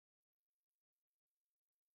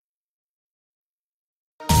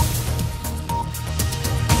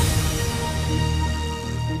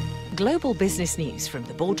global business news from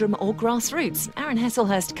the boardroom or grassroots. Aaron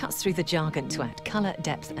Heslehurst cuts through the jargon to add colour,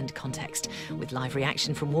 depth and context. With live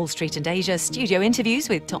reaction from Wall Street and Asia, studio interviews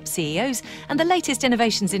with top CEOs and the latest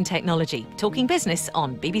innovations in technology. Talking business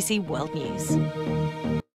on BBC World News.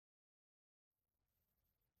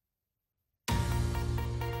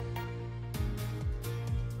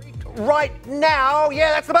 Right now,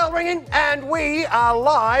 yeah, that's the bell ringing, and we are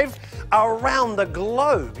live around the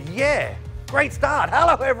globe. Yeah, great start.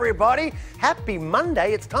 Hello, everybody. Happy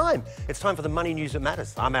Monday. It's time. It's time for the money news that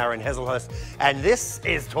matters. I'm Aaron Heslehurst, and this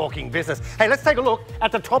is Talking Business. Hey, let's take a look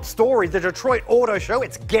at the top story, the Detroit Auto Show.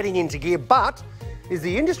 It's getting into gear, but is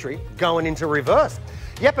the industry going into reverse?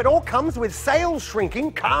 Yep, it all comes with sales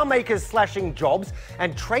shrinking, car makers slashing jobs,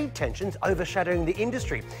 and trade tensions overshadowing the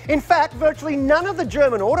industry. In fact, virtually none of the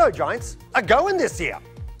German auto giants are going this year.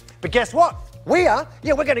 But guess what? We are.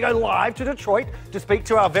 Yeah, we're going to go live to Detroit to speak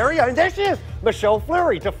to our very own, there she is, Michelle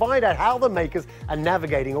Fleury, to find out how the makers are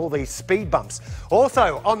navigating all these speed bumps.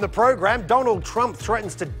 Also on the program, Donald Trump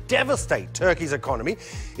threatens to devastate Turkey's economy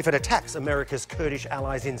if it attacks America's Kurdish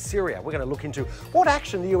allies in Syria. We're going to look into what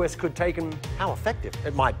action the US could take and how effective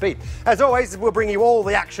it might be. As always, we'll bring you all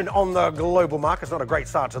the action on the global markets. Not a great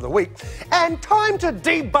start to the week. And time to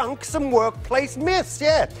debunk some workplace myths.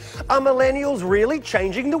 Yeah, are millennials really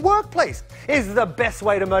changing the workplace? Is the best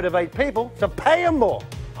way to motivate people to pay them more?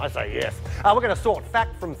 I say yes. We're going to sort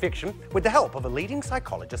fact from fiction with the help of a leading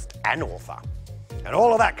psychologist and author. And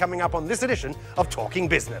all of that coming up on this edition of Talking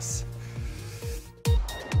Business.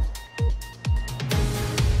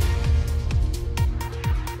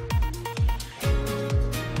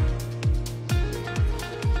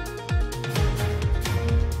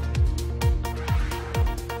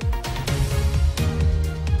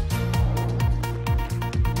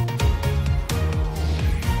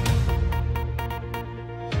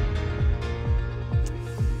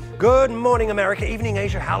 Good morning, America. Evening,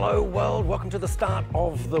 Asia. Hello, world. Welcome to the start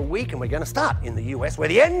of the week. And we're going to start in the US, where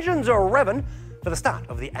the engines are revving for the start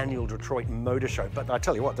of the annual Detroit Motor Show. But I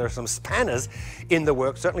tell you what, there are some spanners in the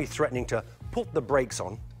works, certainly threatening to put the brakes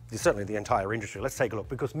on certainly the entire industry. Let's take a look,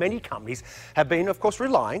 because many companies have been, of course,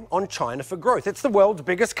 relying on China for growth. It's the world's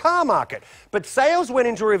biggest car market. But sales went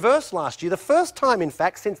into reverse last year, the first time, in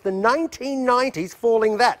fact, since the 1990s,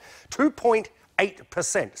 falling that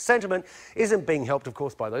 2.8%. Sentiment isn't being helped, of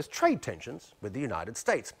course, by those trade tensions with the United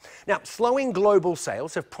States. Now, slowing global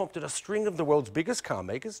sales have prompted a string of the world's biggest car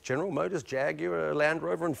makers, General Motors, Jaguar, Land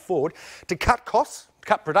Rover and Ford, to cut costs,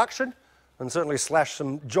 cut production, and certainly slash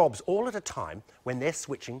some jobs, all at a time when they're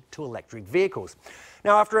switching to electric vehicles.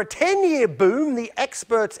 Now, after a 10-year boom, the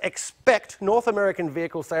experts expect North American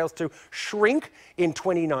vehicle sales to shrink in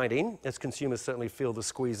 2019, as consumers certainly feel the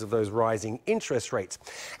squeeze of those rising interest rates.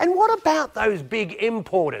 And what about those big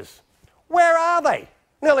importers? Where are they?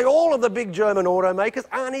 Nearly all of the big German automakers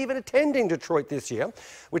aren't even attending Detroit this year,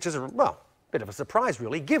 which is, well, a bit of a surprise,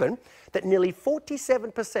 really, given that nearly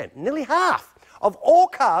 47%, nearly half, of all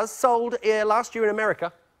cars sold last year in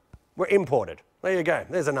America were imported. There you go.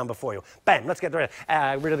 There's a number for you. Bam, let's get rid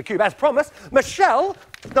of the cube. As promised, Michelle,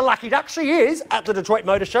 the lucky duck, she is at the Detroit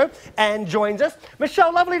Motor Show and joins us.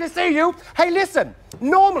 Michelle, lovely to see you. Hey, listen,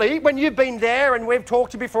 normally when you've been there and we've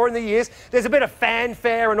talked to you before in the years, there's a bit of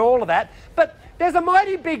fanfare and all of that, but there's a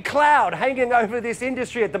mighty big cloud hanging over this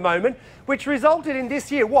industry at the moment, which resulted in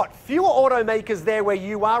this year, what, fewer automakers there where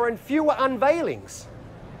you are and fewer unveilings.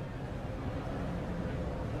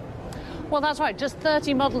 Well, that's right. Just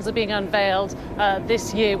 30 models are being unveiled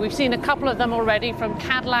this year. We've seen a couple of them already from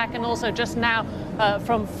Cadillac and also just now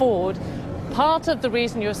from Ford. Part of the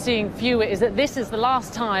reason you're seeing fewer is that this is the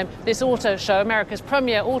last time this auto show, America's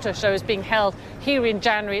premier auto show, is being held here in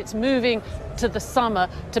January. It's moving to the summer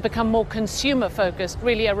to become more consumer focused,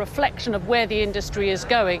 really a reflection of where the industry is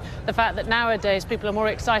going. The fact that nowadays people are more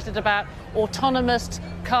excited about autonomous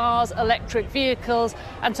cars, electric vehicles,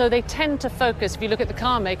 and so they tend to focus, if you look at the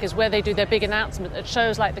car makers, where they do their big announcement at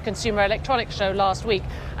shows like the Consumer Electronics Show last week,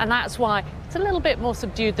 and that's why it's a little bit more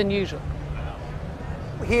subdued than usual.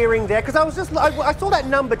 Hearing there, because I saw that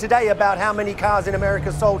number today about how many cars in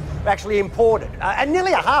America sold actually imported, and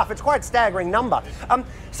nearly a half. It's quite a staggering number.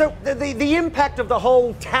 So the impact of the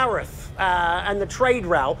whole tariff and the trade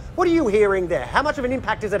row, what are you hearing there? How much of an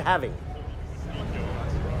impact is it having?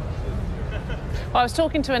 Well, I was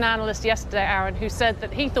talking to an analyst yesterday, Aaron, who said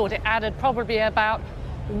that he thought it added probably about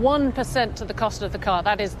 1% to the cost of the car.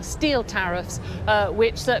 that is the steel tariffs,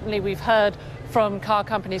 which certainly we've heard from car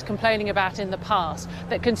companies complaining about in the past,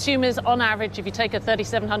 that consumers on average, if you take a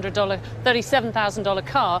 $37,000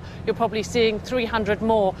 car, you're probably seeing $300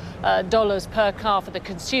 more per car for the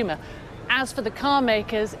consumer. As for the car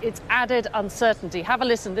makers, it's added uncertainty. Have a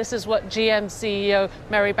listen. This is what GM CEO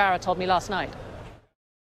Mary Barra told me last night.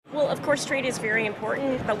 Well, of course, trade is very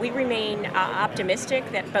important, but we remain optimistic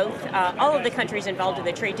that both all of the countries involved in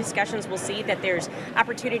the trade discussions will see that there's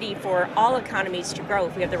opportunity for all economies to grow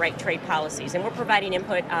if we have the right trade policies. And we're providing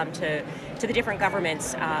input to the different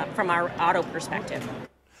governments from our auto perspective.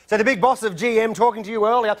 So the big boss of GM talking to you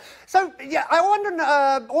earlier. So, yeah, I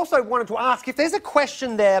also wanted to ask if there's a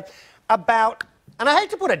question there about, and I hate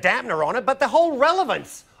to put a dampener on it, but the whole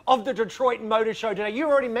relevance of the Detroit Motor Show today. You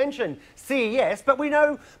already mentioned CES, but we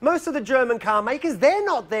know most of the German car makers, they're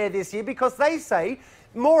not there this year because they say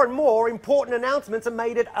more and more important announcements are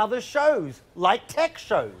made at other shows, like tech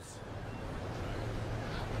shows.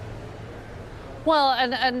 Well,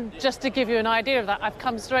 and just to give you an idea of that, I've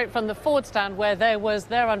come straight from the Ford stand where there was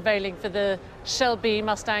their unveiling for the Shelby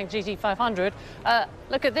Mustang GT500.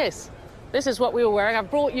 Look at this. This is what we were wearing. I've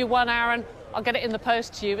brought you one, Aaron. I'll get it in the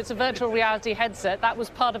post to you. It's a virtual reality headset. That was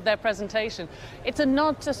part of their presentation. It's a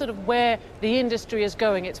nod to sort of where the industry is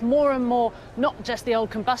going. It's more and more not just the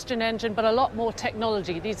old combustion engine, but a lot more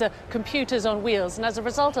technology. These are computers on wheels. And as a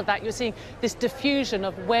result of that, you're seeing this diffusion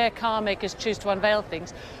of where car makers choose to unveil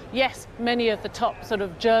things. Yes, many of the top sort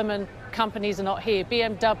of German companies are not here.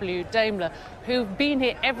 BMW, Daimler, who've been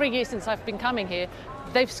here every year since I've been coming here,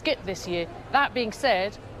 they've skipped this year. That being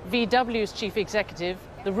said, VW's chief executive,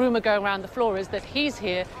 the rumour going around the floor is that he's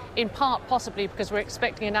here in part possibly because we're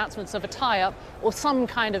expecting announcements of a tie-up or some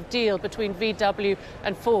kind of deal between VW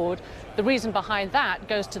and Ford. The reason behind that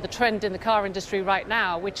goes to the trend in the car industry right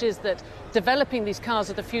now, which is that developing these cars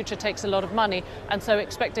of the future takes a lot of money, and so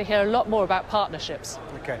expect to hear a lot more about partnerships.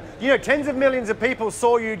 Okay. You know, tens of millions of people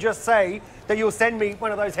saw you just say that you'll send me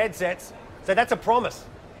one of those headsets, so that's a promise.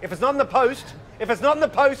 If it's not in the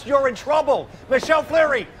post, you're in trouble. Michelle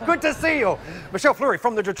Fleury, good to see you. Michelle Fleury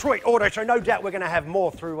from the Detroit Auto Show. No doubt we're going to have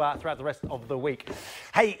more throughout the rest of the week.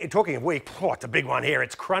 Hey, talking of week, it's a big one here.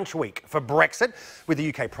 It's crunch week for Brexit, with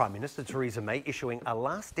the UK Prime Minister Theresa May issuing a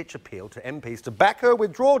last-ditch appeal to MPs to back her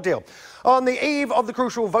withdrawal deal. On the eve of the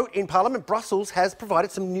crucial vote in Parliament, Brussels has provided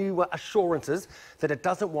some new assurances that it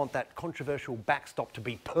doesn't want that controversial backstop to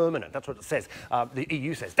be permanent. That's what it says. The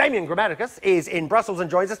EU says. Damien Grammaticus is in Brussels and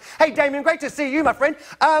joins us. Hey, Damien, great to see you, my friend.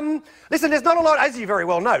 Listen, there's not a lot, as you very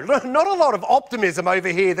well know, not a lot of optimism over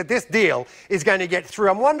here that this deal is going to get through.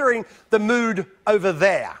 I'm wondering the mood over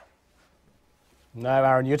there. No,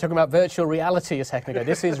 Aaron, you're talking about virtual reality a second ago.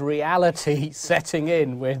 This is reality setting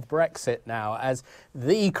in with Brexit now as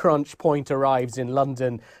the crunch point arrives in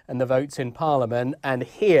London and the votes in Parliament. And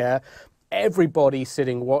here, everybody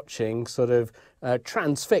sitting watching, sort of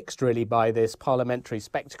transfixed really by this parliamentary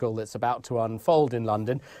spectacle that's about to unfold in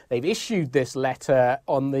London. They've issued this letter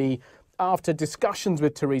after discussions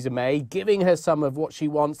with Theresa May, giving her some of what she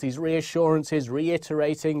wants, these reassurances,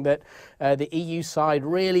 reiterating that the EU side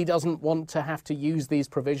really doesn't want to have to use these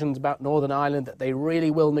provisions about Northern Ireland, that they really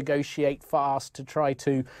will negotiate fast to try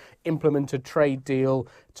to implement a trade deal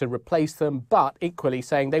to replace them, but equally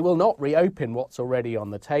saying they will not reopen what's already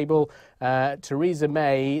on the table. Theresa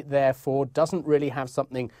May, therefore, doesn't really have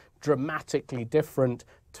something dramatically different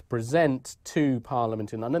to present to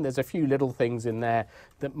Parliament in London. There's a few little things in there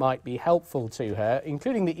that might be helpful to her,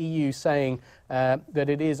 including the EU saying that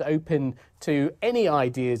it is open to any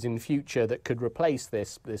ideas in future that could replace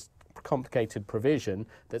this complicated provision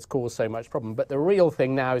that's caused so much problem. But the real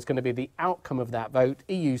thing now is going to be the outcome of that vote.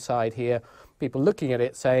 EU side here, people looking at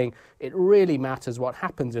it saying it really matters what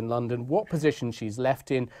happens in London, what position she's left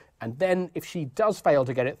in, and then if she does fail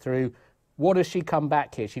to get it through, what does she come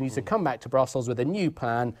back here? She needs to come back to Brussels with a new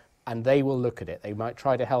plan, and they will look at it. They might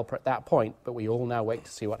try to help her at that point, but we all now wait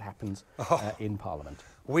to see what happens in Parliament.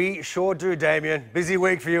 We sure do, Damien. Busy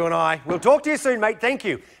week for you and I. We'll talk to you soon, mate. Thank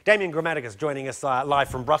you. Damien Grammaticus joining us live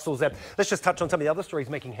from Brussels. Let's just touch on some of the other stories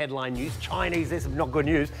making headline news. This is not good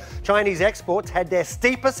news. Chinese exports had their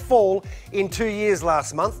steepest fall in 2 years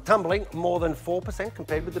last month, tumbling more than 4%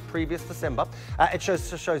 compared with the previous December. It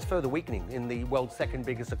shows further weakening in the world's second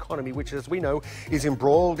biggest economy, which, as we know, is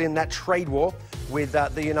embroiled in that trade war with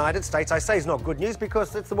the United States. I say it's not good news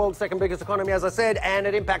because it's the world's second biggest economy, as I said, and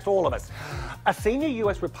it impacts all of us. A senior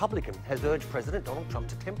US Republican has urged President Donald Trump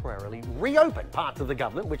to temporarily reopen parts of the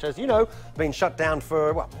government, which, as you know, have been shut down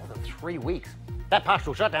for, more than 3 weeks. That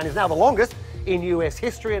partial shutdown is now the longest in US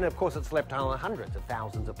history, and of course it's left hundreds of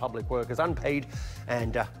thousands of public workers unpaid,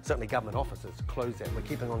 and certainly government offices closed down. We're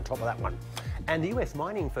keeping on top of that one. And the US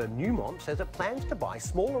mining firm Newmont says it plans to buy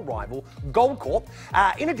smaller rival Goldcorp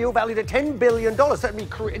in a deal valued at $10 billion. Certainly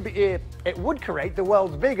it would create the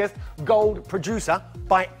world's biggest gold producer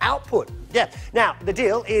by output. Yeah. Now, the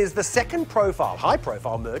deal is the second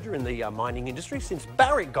high-profile merger in the mining industry since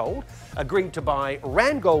Barrick Gold agreed to buy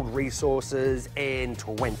Randgold Resources in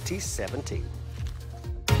 2017.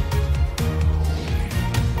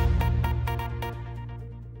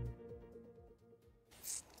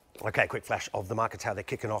 Okay, quick flash of the markets, how they're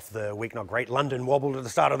kicking off the week. Not great. London wobbled at the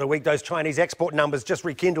start of the week. Those Chinese export numbers just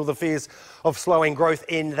rekindle the fears of slowing growth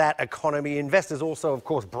in that economy. Investors also, of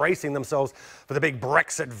course, bracing themselves for the big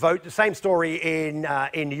Brexit vote. The same story in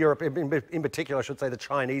Europe, in particular, I should say, the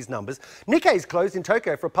Chinese numbers. Nikkei's closed in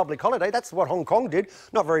Tokyo for a public holiday. That's what Hong Kong did.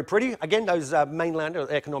 Not very pretty. Again, those mainland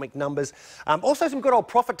economic numbers. Also, some good old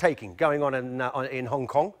profit taking going on in Hong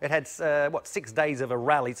Kong. It had, 6 days of a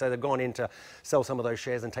rally, so they've gone in to sell some of those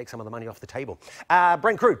shares and take some of the money off the table.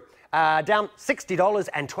 Brent crude down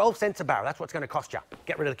 $60.12 a barrel. That's what's going to cost you.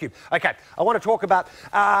 Get rid of the cube. Okay, I want to talk about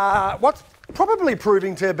what's probably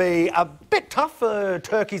proving to be a bit tough for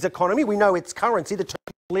Turkey's economy. We know its currency, the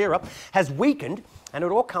Turkish lira, has weakened, and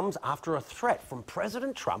it all comes after a threat from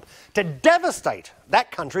President Trump to devastate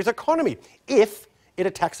that country's economy if it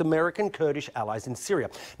attacks American Kurdish allies in Syria.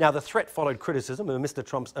 Now, the threat followed criticism of Mr.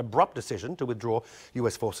 Trump's abrupt decision to withdraw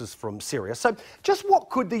US forces from Syria. So just what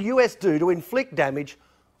could the US do to inflict damage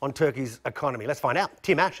on Turkey's economy? Let's find out.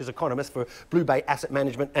 Tim Ash is economist for Blue Bay Asset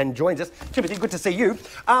Management and joins us. Timothy, good to see you.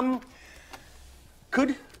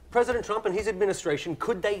 Could President Trump and his administration,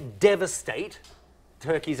 could they devastate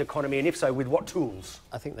Turkey's economy, and if so, with what tools?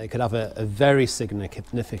 I think they could have a very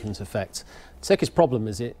significant effect. Turkey's problem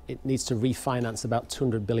is it needs to refinance about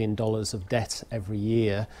 $200 billion of debt every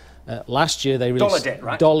year. Last year they released dollar debt,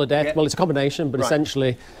 right? Dollar debt. Yeah. Well, it's a combination, but right.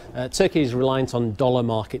 Essentially, Turkey is reliant on dollar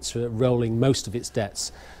markets for rolling most of its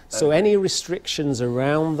debts. So any restrictions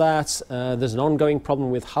around that, there's an ongoing problem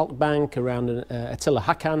with Halkbank around Attila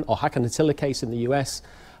Hakan or Hakan Attila case in the US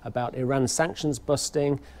about Iran sanctions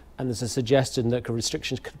busting. And there's a suggestion that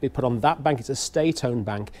restrictions could be put on that bank. It's a state-owned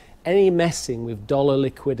bank. Any messing with dollar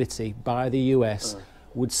liquidity by the US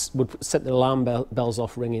would set the alarm bells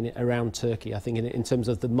off ringing around Turkey. I think in terms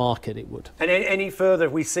of the market it would. And any further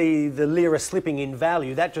we see the lira slipping in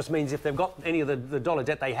value, that just means if they've got any of the dollar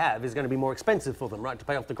debt they have is going to be more expensive for them, right, to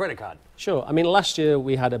pay off the credit card. Sure. I mean, last year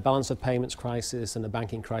we had a balance of payments crisis and a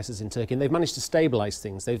banking crisis in Turkey, and they've managed to stabilise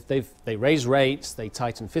things. They raised rates, they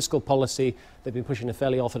tightened fiscal policy, they've been pushing a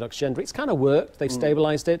fairly orthodox agenda. It's kind of worked. They've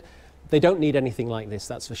stabilised it. They don't need anything like this,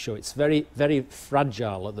 that's for sure. It's very, very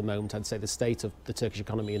fragile at the moment, I'd say, the state of the Turkish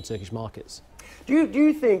economy and Turkish markets. Do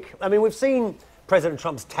you think, I mean, we've seen President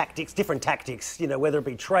Trump's tactics, different tactics, you know, whether it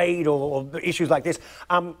be trade or issues like this.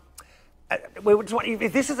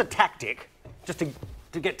 If this is a tactic, just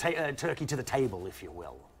to get Turkey to the table, if you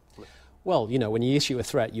will. Well, you know, when you issue a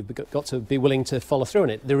threat, you've got to be willing to follow through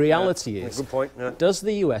on it. The reality is, good point. Yeah. Does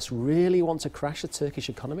the US really want to crash the Turkish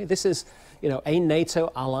economy? This is, you know, a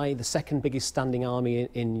NATO ally, the second biggest standing army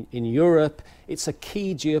in Europe. It's a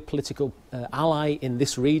key geopolitical ally in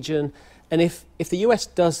this region. And if the US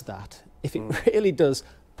does that, if it really does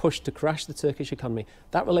push to crash the Turkish economy,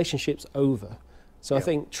 that relationship's over. So I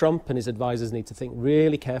think Trump and his advisors need to think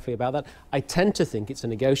really carefully about that. I tend to think it's a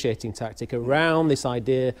negotiating tactic around this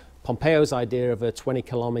idea, Pompeo's idea of a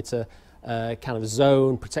 20-kilometre kind of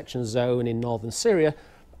zone, protection zone in northern Syria.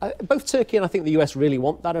 Both Turkey and I think the US really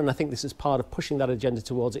want that, and I think this is part of pushing that agenda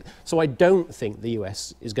towards it. So I don't think the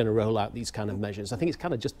US is going to roll out these kind of measures. I think it's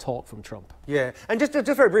kind of just talk from Trump. Yeah, and just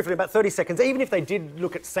very briefly, about 30 seconds, even if they did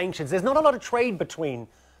look at sanctions, there's not a lot of trade between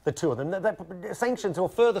the two of them. Sanctions or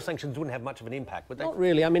further sanctions wouldn't have much of an impact, would they? Not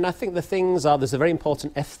really. I mean, I think the things are, there's a very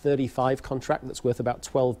important F-35 contract that's worth about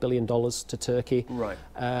 $12 billion to Turkey. Right.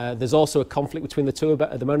 There's also a conflict between the two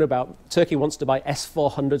at the moment about Turkey wants to buy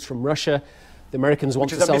S-400s from Russia. The Americans want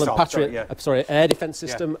to sell them Patriot, air defense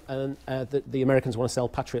system, and the Americans want to sell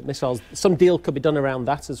Patriot missiles. Some deal could be done around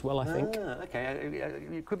that as well, I think. Okay,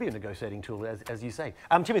 it could be a negotiating tool, as you say.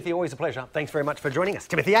 Timothy, always a pleasure. Thanks very much for joining us.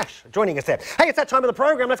 Timothy Ash joining us there. Hey, it's that time of the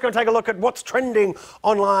program. Let's go and take a look at what's trending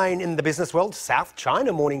online in the business world. South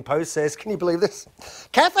China Morning Post says, can you believe this?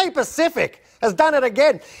 Cathay Pacific has done it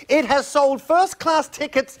again. It has sold first-class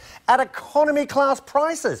tickets at economy-class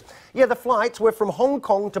prices. Yeah, the flights were from Hong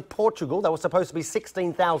Kong to Portugal. They were supposed to be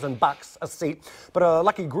 $16,000 a seat, but a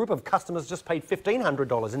lucky group of customers just paid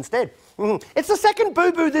 $1,500 instead. It's the second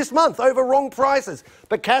boo-boo this month over wrong prices,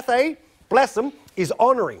 but Cathay, bless them, is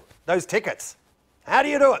honouring those tickets. How do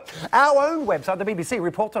you do it? Our own website, the BBC,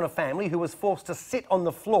 reports on a family who was forced to sit on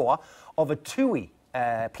the floor of a TUI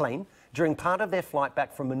plane during part of their flight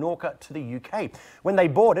back from Menorca to the UK. When they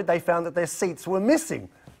boarded, they found that their seats were missing.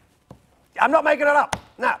 I'm not making it up.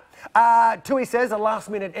 No. Tui says a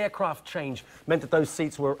last-minute aircraft change meant that those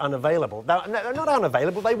seats were unavailable. They're not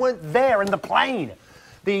unavailable, they weren't there in the plane.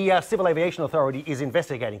 The Civil Aviation Authority is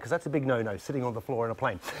investigating, because that's a big no-no, sitting on the floor in a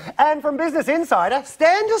plane. And from Business Insider,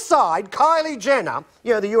 stand aside Kylie Jenner,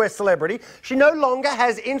 you know, the US celebrity. She no longer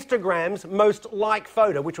has Instagram's most liked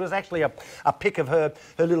photo, which was actually a pic of her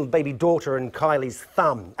little baby daughter and Kylie's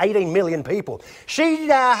thumb. 18 million people. She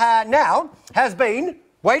now has been,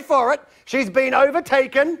 wait for it, she's been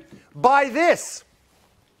overtaken by this.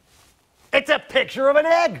 It's a picture of an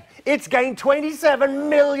egg. It's gained 27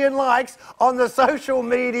 million likes on the social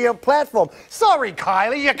media platform. Sorry,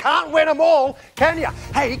 Kylie, you can't win them all, can you?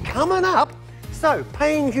 Hey, coming up, so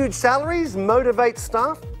paying huge salaries motivates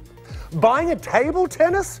staff? Buying a table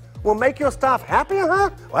tennis will make your staff happier,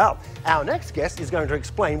 huh? Well, our next guest is going to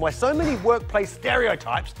explain why so many workplace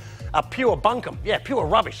stereotypes are pure bunkum. Yeah, pure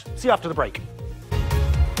rubbish. See you after the break.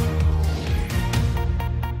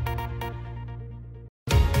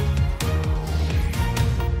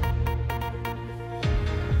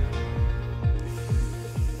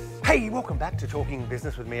 Hey, welcome back to Talking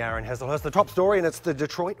Business with me, Aaron Heslehurst. The top story, and it's the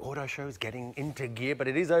Detroit Auto Show's getting into gear, but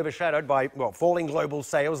it is overshadowed by, well, falling global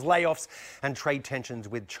sales, layoffs, and trade tensions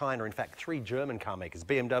with China. In fact, 3 German car makers,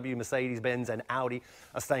 BMW, Mercedes-Benz, and Audi,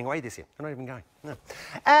 are staying away this year. They're not even going. No.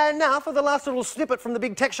 And now for the last little snippet from the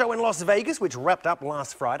big tech show in Las Vegas, which wrapped up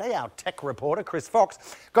last Friday. Our tech reporter, Chris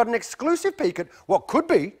Fox, got an exclusive peek at what could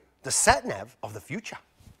be the sat-nav of the future.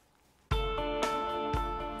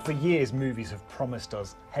 For years, movies have promised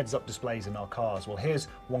us heads-up displays in our cars. Well, here's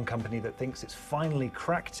one company that thinks it's finally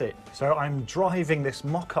cracked it. So I'm driving this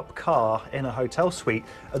mock-up car in a hotel suite.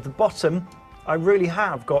 At the bottom, I really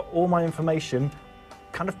have got all my information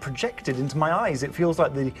kind of projected into my eyes. It feels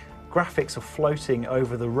like the graphics are floating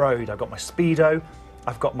over the road. I've got my speedo,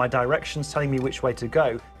 I've got my directions telling me which way to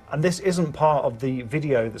go. And this isn't part of the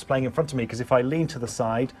video that's playing in front of me, because if I lean to the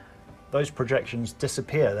side, those projections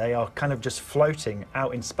disappear. They are kind of just floating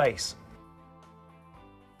out in space.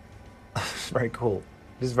 It's very cool.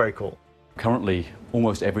 This is very cool. Currently,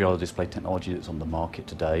 almost every other display technology that's on the market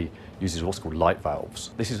today uses what's called light valves.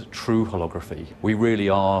 This is true holography. We really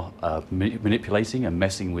are manipulating and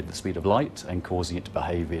messing with the speed of light and causing it to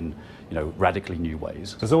behave in, radically new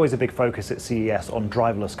ways. There's always a big focus at CES on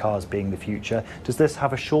driverless cars being the future. Does this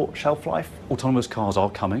have a short shelf life? Autonomous cars are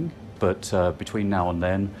coming, but between now and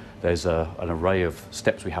then, there's an array of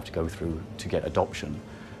steps we have to go through to get adoption.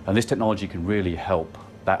 And this technology can really help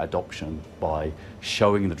that adoption by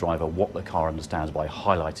showing the driver what the car understands by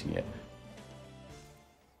highlighting it.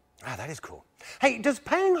 Ah, that is cool. Hey, does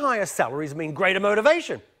paying higher salaries mean greater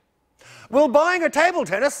motivation? Will buying a table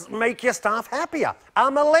tennis make your staff happier?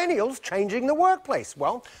 Are millennials changing the workplace?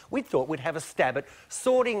 Well, we thought we'd have a stab at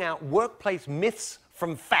sorting out workplace myths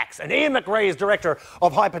from facts. And Ian McRae is Director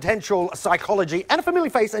of High Potential Psychology and a familiar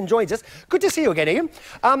face and joins us. Good to see you again, Ian.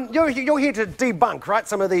 You're here to debunk, right,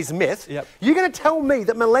 some of these myths. Yep. You're going to tell me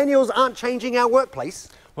that millennials aren't changing our workplace?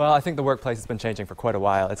 Well, I think the workplace has been changing for quite a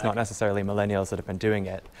while. It's not necessarily millennials that have been doing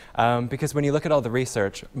it. Because when you look at all the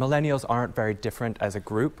research, millennials aren't very different as a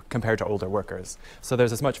group compared to older workers. So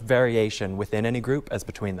there's as much variation within any group as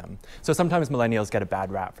between them. So sometimes millennials get a bad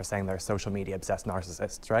rap for saying they're social media obsessed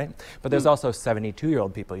narcissists, right? But there's also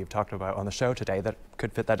 72-year-old people you've talked about on the show today that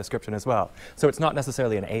could fit that description as well. So it's not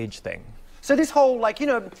necessarily an age thing. So this whole,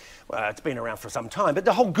 well, it's been around for some time, but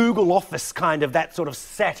the whole Google Office kind of that sort of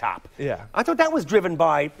setup. Yeah. I thought that was driven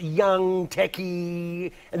by young,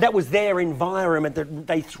 techie, and that was their environment that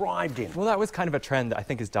they thrived in. Well, that was kind of a trend that I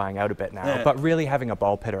think is dying out a bit now. Yeah. But really having a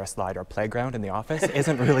ball pit or a slide or a playground in the office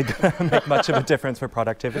isn't really going to make much of a difference for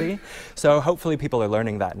productivity. So hopefully people are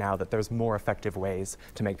learning that now, that there's more effective ways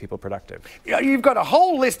to make people productive. You've got a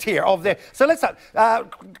whole list here of the... So let's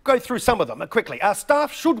go through some of them quickly.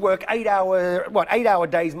 Staff should work 8-hour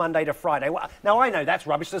days, Monday to Friday. Well, now, I know that's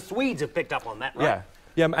rubbish. The Swedes have picked up on that, right? Yeah.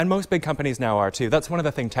 Yeah, and most big companies now are too. That's one of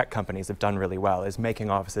the things tech companies have done really well, is making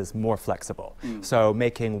offices more flexible. So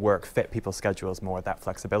making work fit people's schedules more, that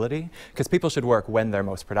flexibility. Because people should work when they're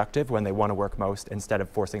most productive, when they want to work most, instead of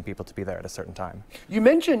forcing people to be there at a certain time. You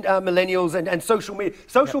mentioned millennials and social media.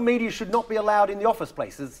 Social media should not be allowed in the office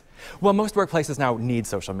places. Well, most workplaces now need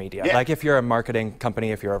social media. Yeah. Like if you're a marketing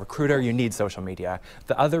company, if you're a recruiter, you need social media.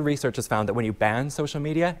 The other research has found that when you ban social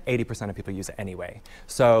media, 80% of people use it anyway.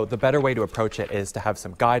 So the better way to approach it is to have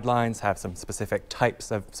some guidelines, have some specific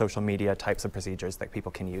types of social media, types of procedures that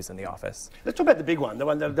people can use in the office. Let's talk about the big one,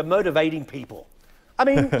 the motivating people. I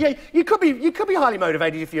mean, yeah, you could be highly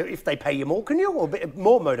motivated if they pay you more, can you? Or a bit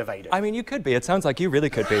more motivated? I mean, you could be. It sounds like you really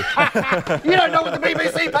could be. You don't know what the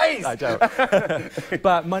BBC pays. I don't.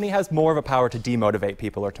 But money has more of a power to demotivate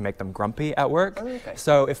people or to make them grumpy at work. Oh, okay.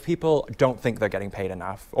 So if people don't think they're getting paid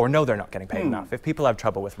enough, or know they're not getting paid enough, if people have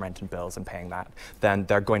trouble with rent and bills and paying that, then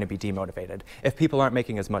they're going to be demotivated. If people aren't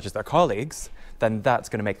making as much as their colleagues, then that's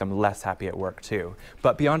going to make them less happy at work too.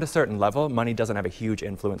 But beyond a certain level, money doesn't have a huge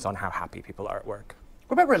influence on how happy people are at work.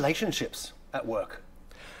 What about relationships at work?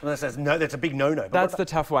 Well, that's a big no-no. That's the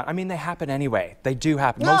tough one. I mean, they happen anyway. They do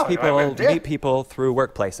happen. No, Most people yeah. meet people through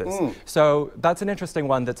workplaces. So that's an interesting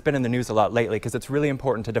one that's been in the news a lot lately because it's really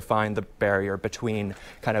important to define the barrier between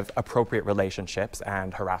kind of appropriate relationships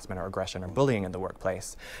and harassment or aggression or bullying in the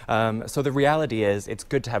workplace. So the reality is it's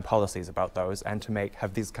good to have policies about those and to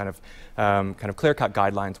have these kind of clear-cut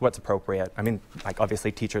guidelines, what's appropriate. I mean, like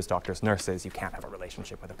obviously teachers, doctors, nurses, you can't have a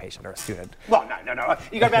relationship with a patient or a student. Well, no.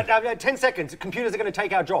 You got about 10 seconds. Computers are going to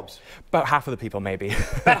take our jobs. About half of the people, maybe.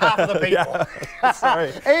 About half of the people. Yeah.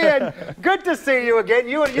 Sorry. Ian, good to see you again.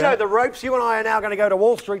 You know the ropes. You and I are now going to go to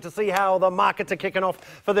Wall Street to see how the markets are kicking off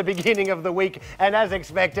for the beginning of the week. And as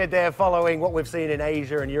expected, they're following what we've seen in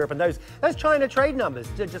Asia and Europe. And those China trade numbers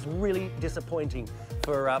are just really disappointing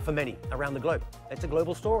for many around the globe. It's a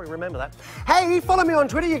global story, remember that. Hey, follow me on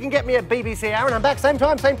Twitter. You can get me at BBC Aaron. I'm back same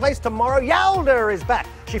time, same place tomorrow. Yalda is back.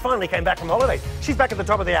 She finally came back from holidays. She's back at the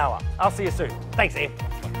top of the hour. I'll see you soon. Thanks, Ian.